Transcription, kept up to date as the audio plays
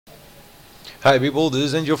Hi people, this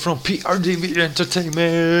is Angel from PRDV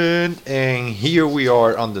Entertainment, and here we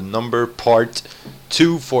are on the number part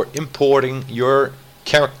 2 for importing your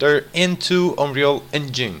character into Unreal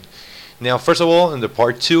Engine. Now, first of all, in the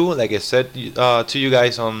part 2, like I said to you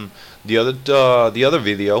guys on the other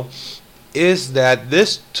video, is that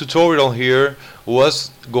this tutorial here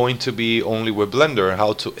was going to be only with Blender,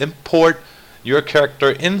 how to import your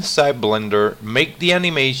character inside Blender, make the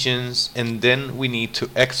animations, and then we need to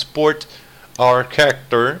export our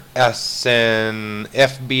character as an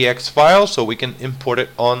FBX file so we can import it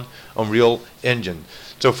on Unreal Engine.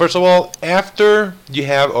 So first of all, after you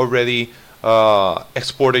have already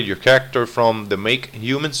exported your character from the Make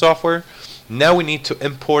Human software, now we need to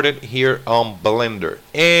import it here on Blender.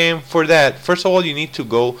 And for that, first of all, you need to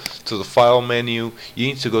go to the file menu, you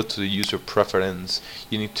need to go to the user preference,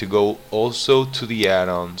 you need to go also to the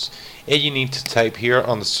add-ons, and you need to type here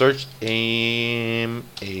on the search MHX.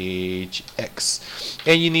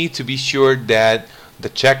 And you need to be sure that the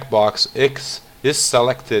checkbox X is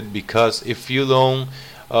selected, because if you don't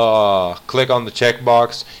click on the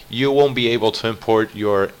checkbox, you won't be able to import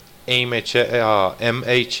your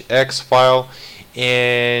MHX file,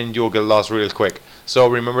 and you'll get lost real quick. So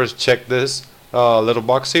remember to check this little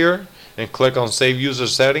box here and click on Save User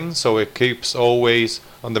Settings so it keeps always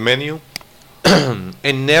on the menu.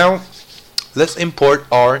 And now let's import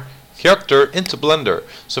our character into Blender.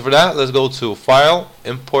 So for that, let's go to File,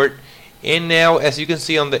 Import, and now as you can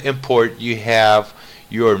see on the import, you have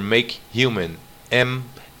your Make Human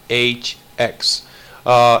MHX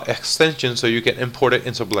extension, so you can import it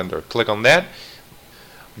into Blender. Click on that,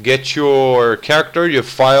 get your character, your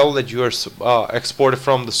file that you are exported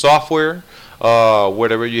from the software,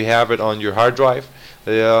 whatever you have it on your hard drive.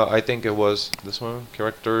 I think it was this one,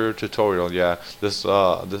 character tutorial. Yeah, this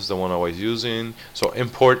is the one I was using. So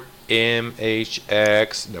import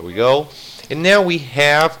MHX. There we go. And now we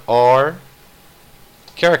have our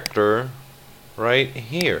character right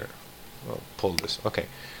here. I'll pull this. Okay,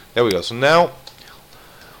 there we go. So now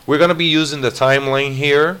we're gonna be using the timeline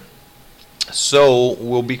here. So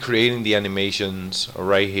we'll be creating the animations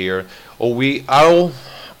right here. I'll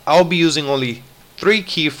be using only 3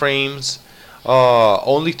 keyframes.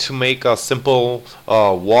 Only to make a simple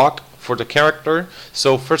walk for the character.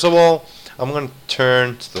 So first of all, I'm going to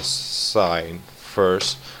turn to the side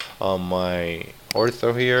first on my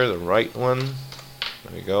ortho here, the right one.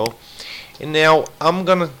 There we go. And now I'm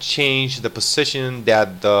going to change the position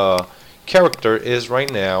that the character is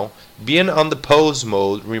right now, being on the pose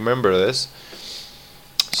mode. Remember this.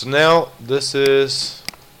 So now this is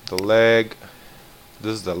the leg.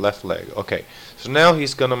 This is the left leg. Okay, so now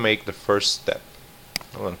he's gonna make the first step.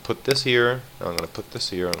 I'm gonna put this here. I'm gonna put this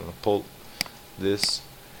here. I'm gonna pull this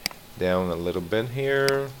down a little bit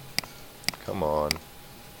here. Come on.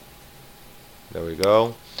 There we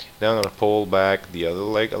go. Now I'm gonna pull back the other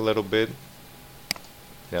leg a little bit.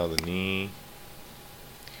 Now the knee.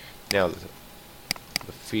 Now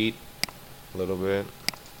the feet a little bit.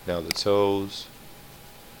 Now the toes.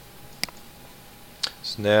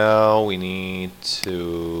 So now we need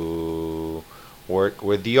to work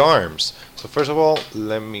with the arms. So first of all,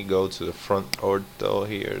 let me go to the front ortho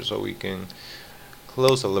here so we can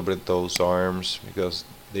close a little bit those arms because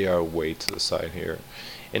they are way to the side here.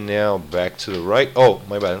 And now back to the right. Oh,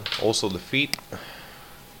 my bad. Also the feet.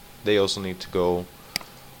 They also need to go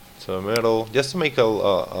to the middle just to make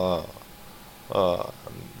a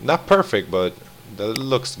not perfect, but that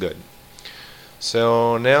looks good.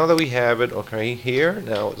 So now that we have it okay here,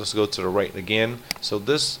 now let's go to the right again. So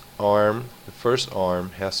this arm, the first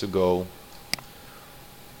arm, has to go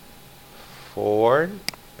forward.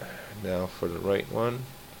 Now for the right one,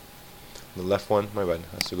 the left one, my bad,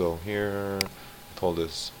 has to go here. Pull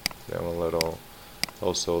this down a little.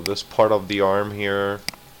 Also this part of the arm here,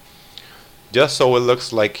 just so it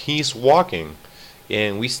looks like he's walking,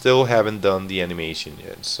 and we still haven't done the animation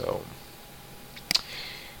yet. So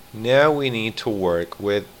now we need to work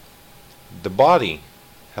with the body.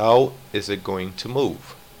 How is it going to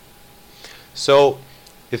move? So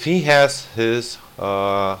if he has his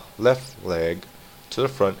left leg to the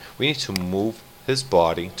front, we need to move his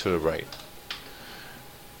body to the right.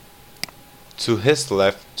 To his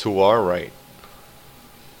left, to our right.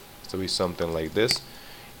 So be something like this.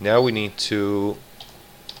 Now we need to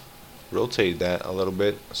rotate that a little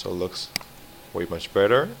bit so it looks way much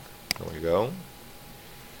better. There we go.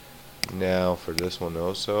 Now for this one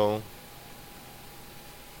also.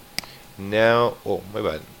 Now, oh my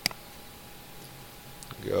bad.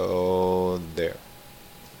 Go there.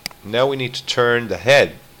 Now we need to turn the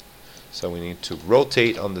head. So we need to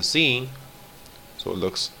rotate on the Z so it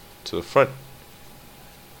looks to the front.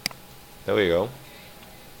 There we go.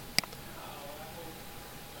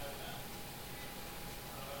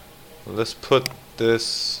 Let's put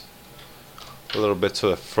this a little bit to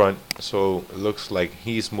the front so it looks like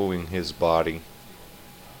he's moving his body.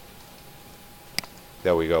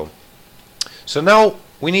 There we go. So now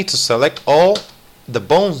we need to select all the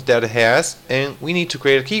bones that it has, and we need to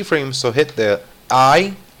create a keyframe. So hit the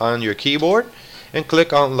I on your keyboard and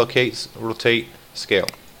click on locate, rotate, scale.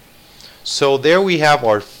 So there we have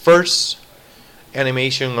our first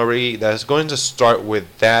animation already that's going to start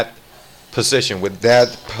with that position, with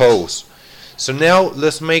that pose. So now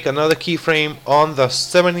let's make another keyframe on the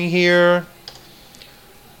 70 here.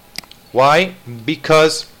 Why?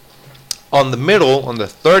 Because on the middle, on the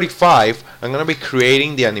 35, I'm going to be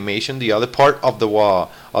creating the animation, the other part of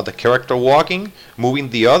the character walking, moving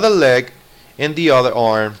the other leg and the other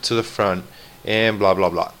arm to the front, and blah blah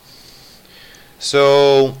blah.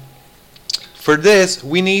 So for this,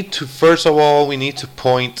 we need to, first of all, we need to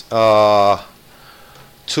point to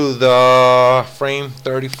the frame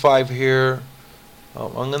 35 here.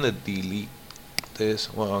 I'm gonna delete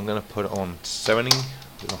this. Well, I'm gonna put it on 70.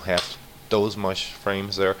 We don't have those much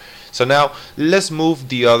frames there. So now let's move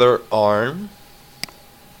the other arm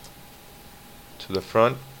to the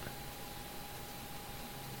front.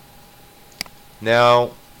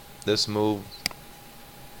 Now let's move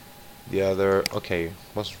the other. Okay,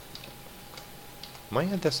 am I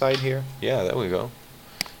at the side here? Yeah, there we go.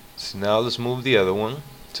 So now let's move the other one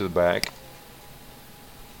to the back.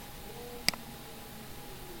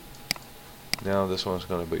 Now this one's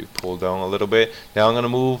going to be pulled down a little bit. Now I'm going to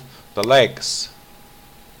move the legs.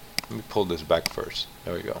 Let me pull this back first.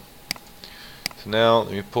 There we go. So now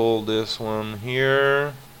let me pull this one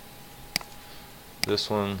here. This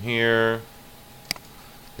one here.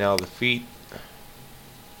 Now the feet.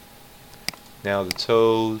 Now the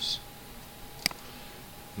toes.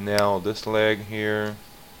 Now this leg here.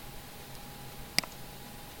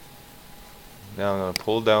 Now I'm going to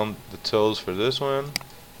pull down the toes for this one.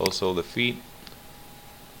 Also the feet.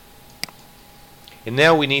 And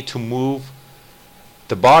now we need to move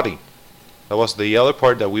the body. That was the other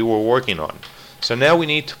part that we were working on. So now we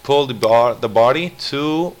need to pull the body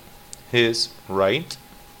to his right.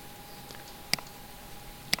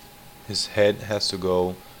 His head has to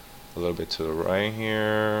go a little bit to the right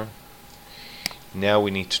here. Now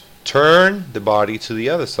we need to turn the body to the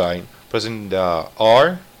other side, pressing the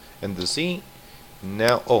R and the Z.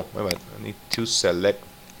 Now, oh, wait a minute, I need to select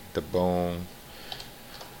the bone.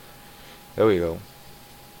 There we go.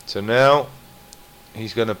 So now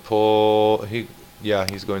he's gonna pull. He's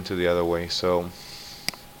going to the other way. So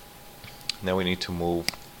now we need to move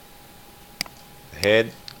the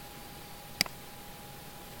head.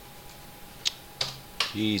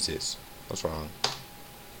 Jesus, what's wrong?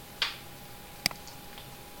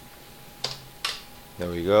 There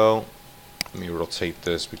we go. Let me rotate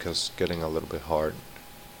this because it's getting a little bit hard.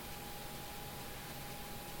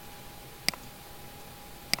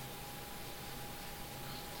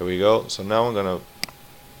 There we go. So now I'm gonna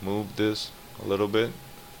move this a little bit.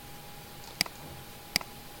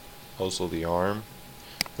 Also the arm,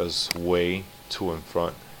 because it's way too in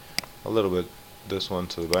front. A little bit this one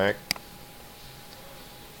to the back.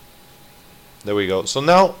 There we go. So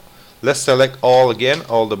now let's select all again,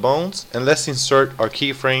 all the bones, and let's insert our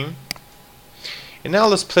keyframe. And now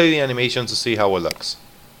let's play the animation to see how it looks.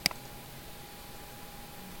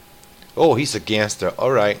 Oh, he's a gangster.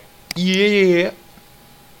 Alright. Yeah.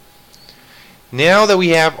 Now that we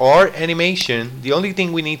have our animation, the only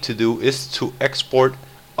thing we need to do is to export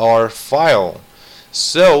our file.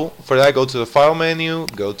 So for that, go to the file menu,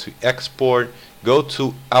 go to export, go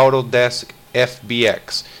to Autodesk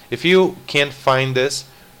FBX. If you can't find this,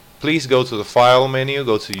 please go to the file menu,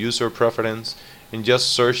 go to user preference, and just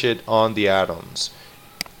search it on the add-ons.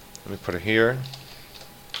 Let me put it here.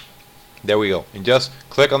 There we go. And just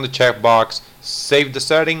click on the checkbox, save the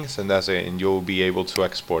settings, and that's it, and you'll be able to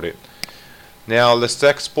export it. Now let's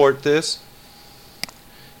export this.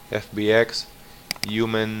 FBX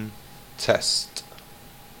human test.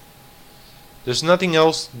 There's nothing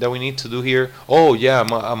else that we need to do here. Oh yeah,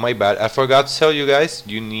 my bad. I forgot to tell you guys,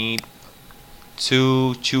 you need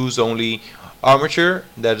to choose only armature,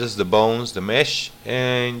 that is the bones, the mesh,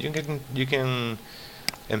 and you can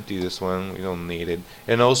empty this one, we don't need it.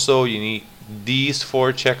 And also you need these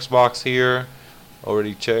 4 checkbox here,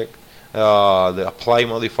 already checked. The apply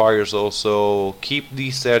modifiers, also keep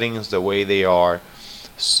these settings the way they are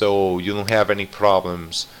so you don't have any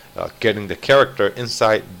problems getting the character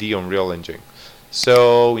inside the Unreal Engine.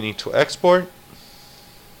 So we need to export.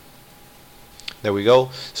 There we go.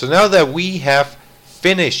 So now that we have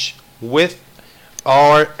finished with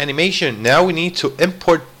our animation. Now we need to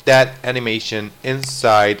import that animation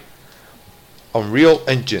inside Unreal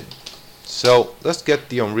Engine. So let's get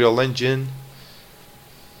the Unreal Engine.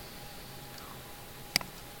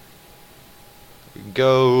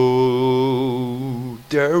 Go,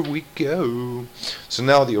 there we go. So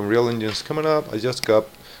now the Unreal Engine is coming up. I just got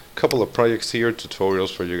a couple of projects here,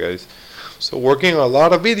 tutorials for you guys. So working on a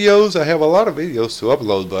lot of videos. I have a lot of videos to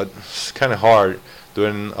upload, but it's kind of hard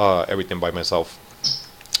doing everything by myself.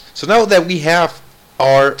 So now that we have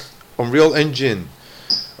our Unreal Engine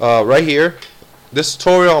right here, this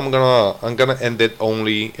tutorial I'm gonna end it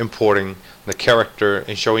only importing the character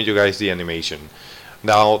and showing you guys the animation.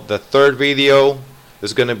 Now the third video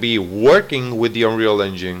is gonna be working with the Unreal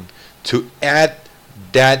Engine to add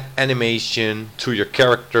that animation to your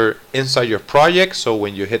character inside your project, so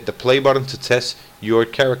when you hit the play button to test your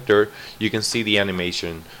character, you can see the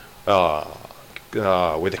animation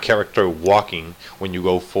with the character walking when you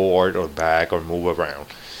go forward or back or move around.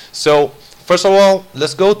 So first of all,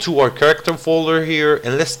 let's go to our character folder here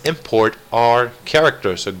and let's import our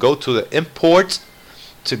character. So go to the import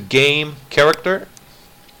to game character,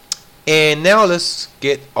 and now let's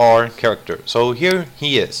get our character. So here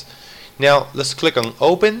he is. Now let's click on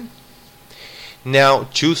open. Now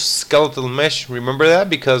choose Skeletal Mesh. Remember that,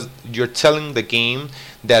 because you're telling the game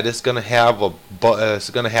that it's gonna have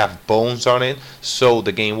bones on it, so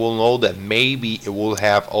the game will know that maybe it will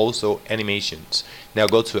have also animations. Now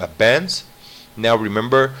go to Advanced. Now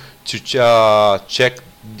remember to check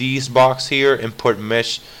these box here: import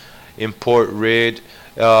mesh, import rid.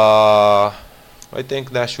 I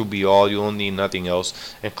think that should be all. You don't need nothing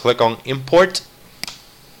else. And click on import.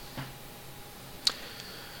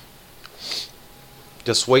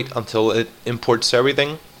 Just wait until it imports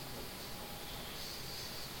everything.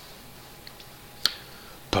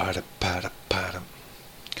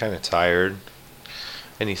 Kind of tired.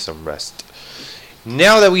 I need some rest.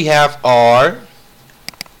 Now that we have our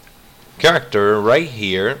character right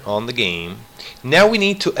here on the game, now we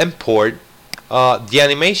need to import the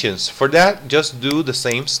animations. For that, just do the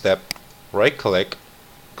same step. Right click,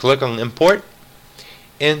 click on import,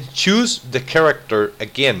 and choose the character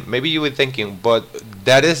again. Maybe you were thinking, but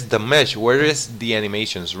that is the mesh. Where is the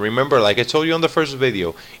animations? Remember, like I told you on the first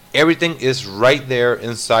video, everything is right there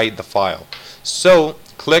inside the file. So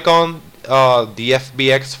click on the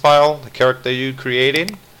FBX file, the character you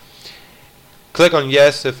created. Click on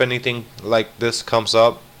yes if anything like this comes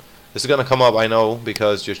up. It's gonna come up, I know,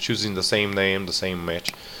 because you're choosing the same name, the same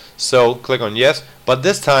mesh. So click on yes, but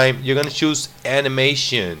this time you're gonna choose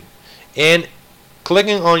animation, and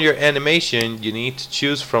clicking on your animation, you need to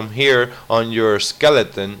choose from here on your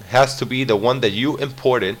skeleton. Has to be the one that you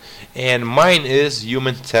imported, and mine is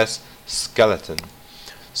human test skeleton.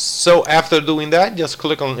 So after doing that, just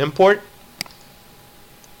click on import.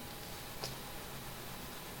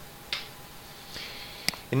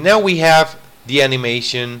 And now we have the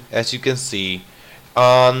animation, as you can see,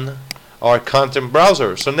 on our content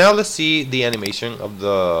browser. So now let's see the animation of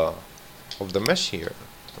the mesh here.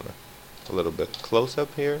 A little bit close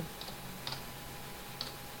up here.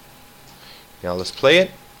 Now let's play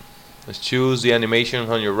it. Let's choose the animation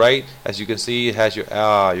on your right. As you can see, it has your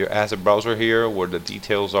asset browser here where the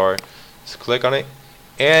details are. Let's click on it,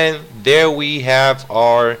 and there we have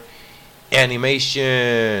our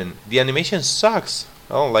animation. The animation sucks.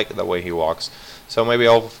 I don't like the way he walks, so maybe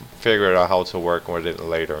I'll figure out how to work with it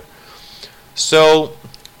later. So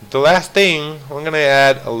the last thing, I'm gonna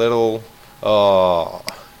add a little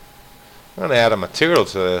I'm gonna add a material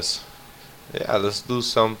to this. Yeah, let's do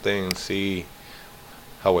something and see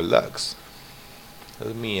how it looks.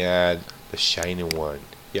 Let me add the shiny one.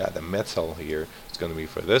 Yeah, the metal here. It's gonna be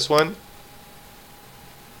for this one.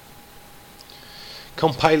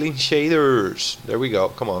 Compiling shaders. There we go.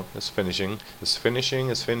 Come on, it's finishing. It's finishing.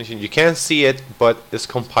 It's finishing. You can't see it, but it's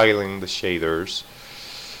compiling the shaders.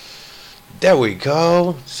 There we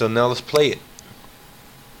go. So now let's play it.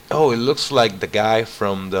 Oh, it looks like the guy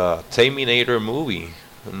from the Terminator movie,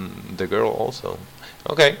 and the girl also.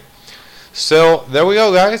 Okay, so there we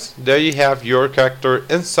go, guys. There you have your character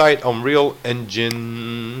inside Unreal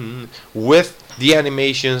Engine with the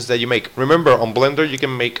animations that you make. Remember, on Blender you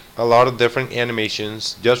can make a lot of different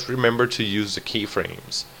animations. Just remember to use the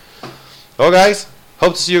keyframes. Well, guys,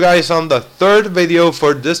 hope to see you guys on the third video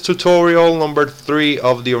for this tutorial number 3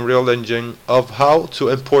 of the Unreal Engine of how to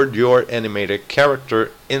import your animated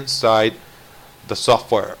character inside the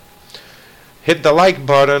software. Hit the like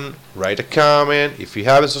button, write a comment. If you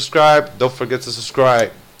haven't subscribed, don't forget to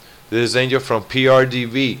subscribe. This is Angel from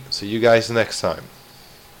PRDV. See you guys next time.